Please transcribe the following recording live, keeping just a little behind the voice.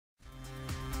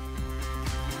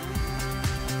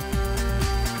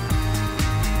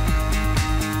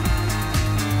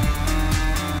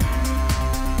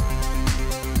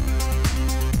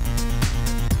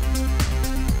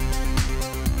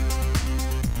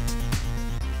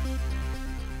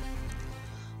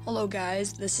Hello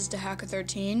guys, this is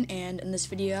TheHacker13, and in this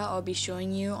video I'll be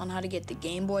showing you on how to get the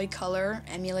Game Boy Color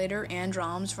emulator and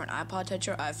ROMs for an iPod Touch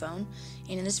or iPhone.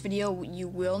 And in this video you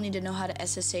will need to know how to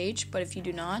SSH, but if you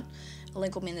do not, a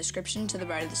link will be in the description to the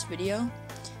right of this video.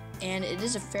 And it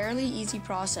is a fairly easy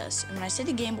process. And when I say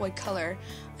the Game Boy Color,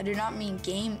 I do not mean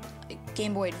Game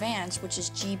Boy Advance, which is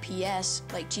GPS,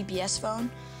 like GPS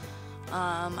phone.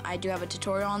 I do have a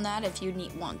tutorial on that. If you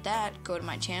want that, go to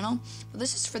my channel. But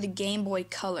this is for the Game Boy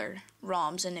Color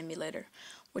ROMs and emulator,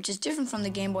 which is different from the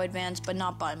Game Boy Advance, but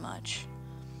not by much.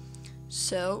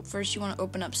 So first you want to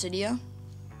open up Cydia.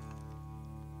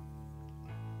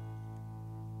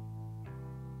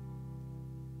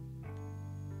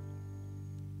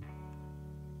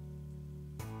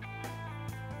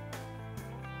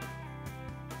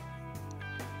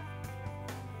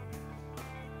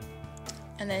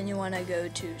 And then you want to go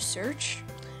to search,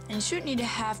 and you shouldn't need to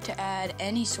have to add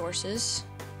any sources,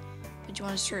 but you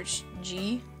want to search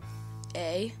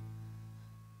GameBoy.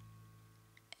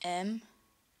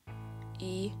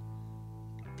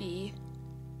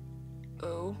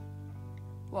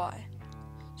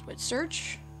 So hit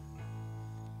search,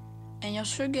 and you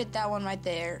should get that one right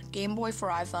there, Game Boy for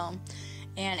iPhone,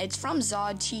 and it's from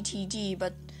Zod TTD,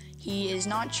 but he is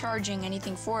not charging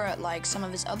anything for it like some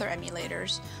of his other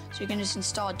emulators, so you can just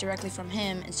install it directly from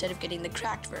him instead of getting the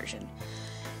cracked version.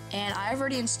 And I've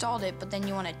already installed it, but then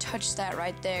you want to touch that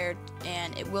right there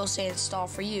and it will say install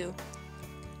for you.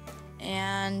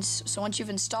 And so once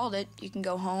you've installed it, you can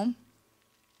go home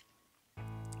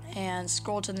and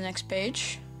scroll to the next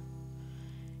page.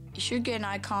 You should get an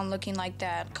icon looking like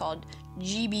that called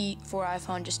GB for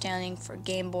iPhone, just standing for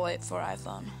Game Boy for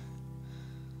iPhone.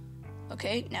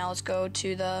 Okay, now let's go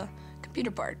to the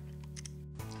computer part.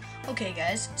 Okay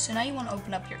guys, so now you want to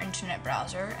open up your internet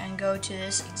browser and go to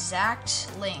this exact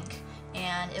link,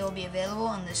 and it will be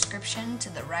available in the description to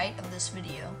the right of this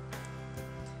video.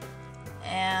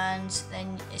 And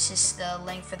then it's just the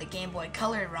link for the Game Boy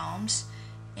Color ROMs,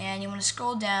 and you want to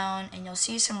scroll down and you'll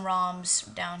see some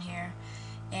ROMs down here,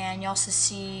 and you also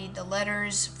see the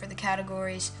letters for the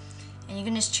categories, and you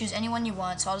can just choose any one you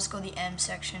want. So I'll just go to the M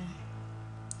section.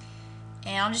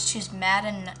 And I'll just choose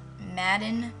Madden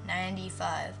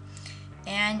 95,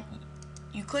 and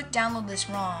you click download this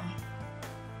ROM,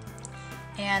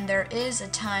 and there is a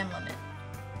time limit.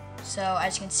 So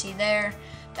as you can see there,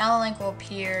 download link will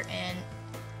appear in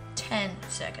 10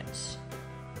 seconds.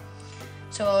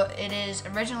 So it is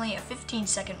originally a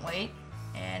 15-second wait,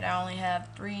 and I only have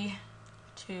 3,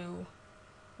 2,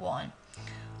 1.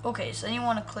 Okay, so then you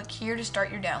want to click here to start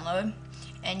your download,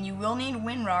 and you will need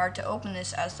WinRAR to open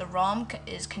this as the ROM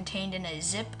is contained in a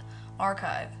zip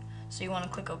archive. So you want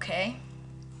to click OK.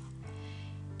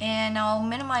 And now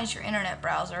minimize your internet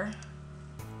browser,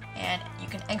 and you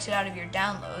can exit out of your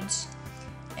downloads.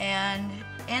 And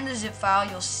in the zip file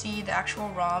you'll see the actual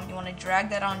ROM. You want to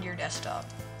drag that onto your desktop.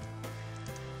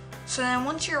 So then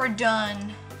once you're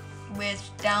done with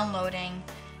downloading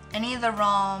any of the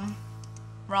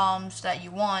ROMs that you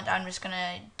want, I'm just going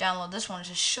to download this one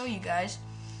to show you guys,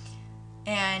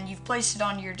 and you've placed it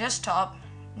onto your desktop.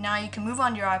 Now you can move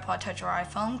on to your iPod Touch or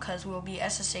iPhone because we'll be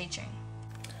SSHing.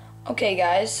 Okay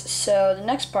guys, so the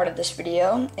next part of this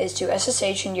video is to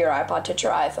SSH into your iPod Touch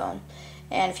or iPhone.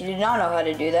 And if you do not know how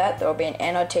to do that, there will be an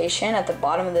annotation at the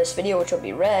bottom of this video which will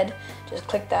be red. Just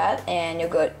click that and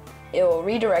it will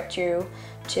redirect you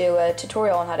to a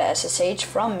tutorial on how to SSH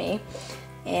from me.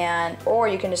 Or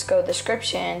you can just go to the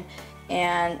description,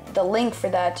 and the link for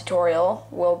that tutorial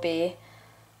will be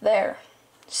there.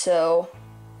 So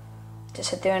just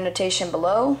hit the annotation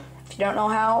below if you don't know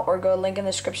how, or go to the link in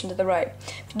the description to the right.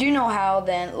 If you do know how,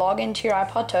 then log into your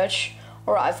iPod Touch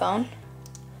or iPhone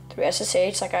through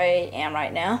SSH like I am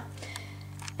right now,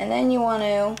 and then you want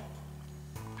to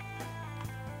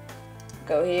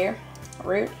go here,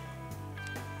 root,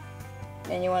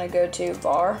 and you want to go to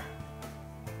var.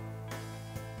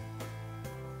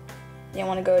 You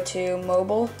want to go to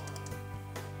mobile,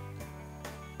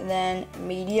 and then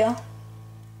media,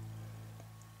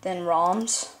 then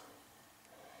ROMs.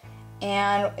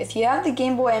 And if you have the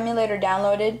Game Boy emulator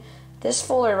downloaded, this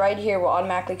folder right here will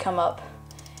automatically come up.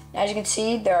 As you can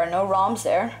see, there are no ROMs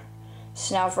there.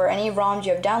 So now for any ROMs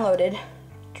you have downloaded,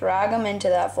 drag them into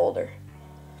that folder,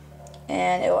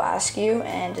 and it will ask you,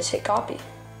 and just hit copy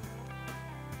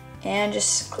and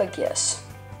just click yes.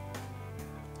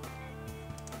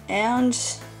 And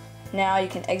now you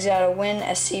can exit out of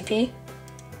WinSCP.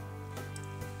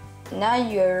 Now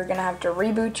you're going to have to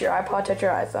reboot your iPod Touch or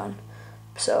iPhone.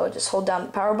 So just hold down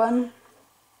the power button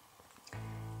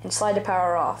and slide the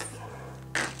power off.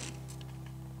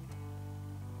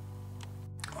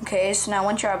 Okay, so now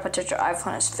once your iPod Touch or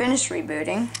iPhone is finished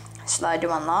rebooting, slide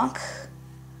to unlock.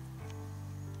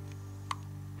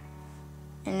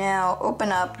 And now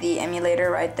open up the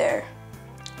emulator right there.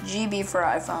 GB for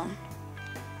iPhone.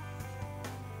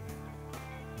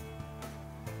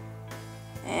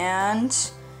 And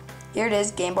here it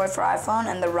is, GameBoy for iPhone,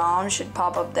 and the ROM should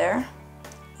pop up there.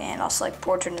 And I'll select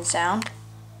portrait and sound.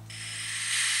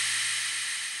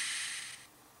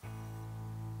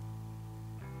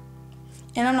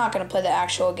 And I'm not going to play the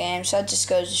actual game, so that just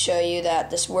goes to show you that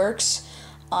this works.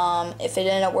 If it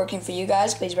ended up working for you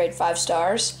guys, please rate 5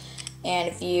 stars. And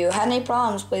if you had any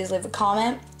problems, please leave a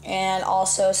comment. And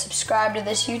also subscribe to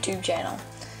this YouTube channel,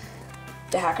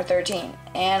 TheHacker13.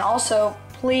 And also,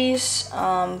 please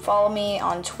follow me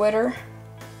on Twitter.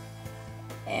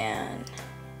 And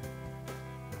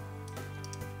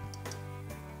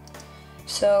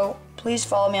so please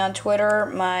follow me on Twitter.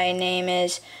 My name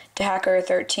is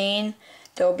TheHacker13.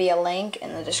 There will be a link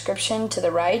in the description to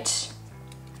the right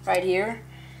here.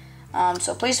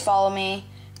 So please follow me,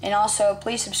 and also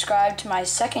please subscribe to my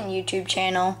second YouTube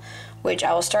channel, which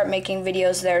I will start making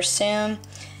videos there soon.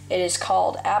 It is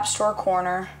called App Store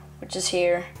Corner, which is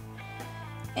here.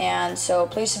 And so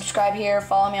please subscribe here,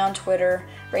 follow me on Twitter,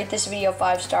 rate this video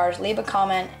 5 stars, leave a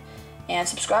comment, and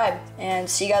subscribe. And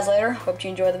see you guys later. Hope you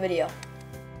enjoy the video.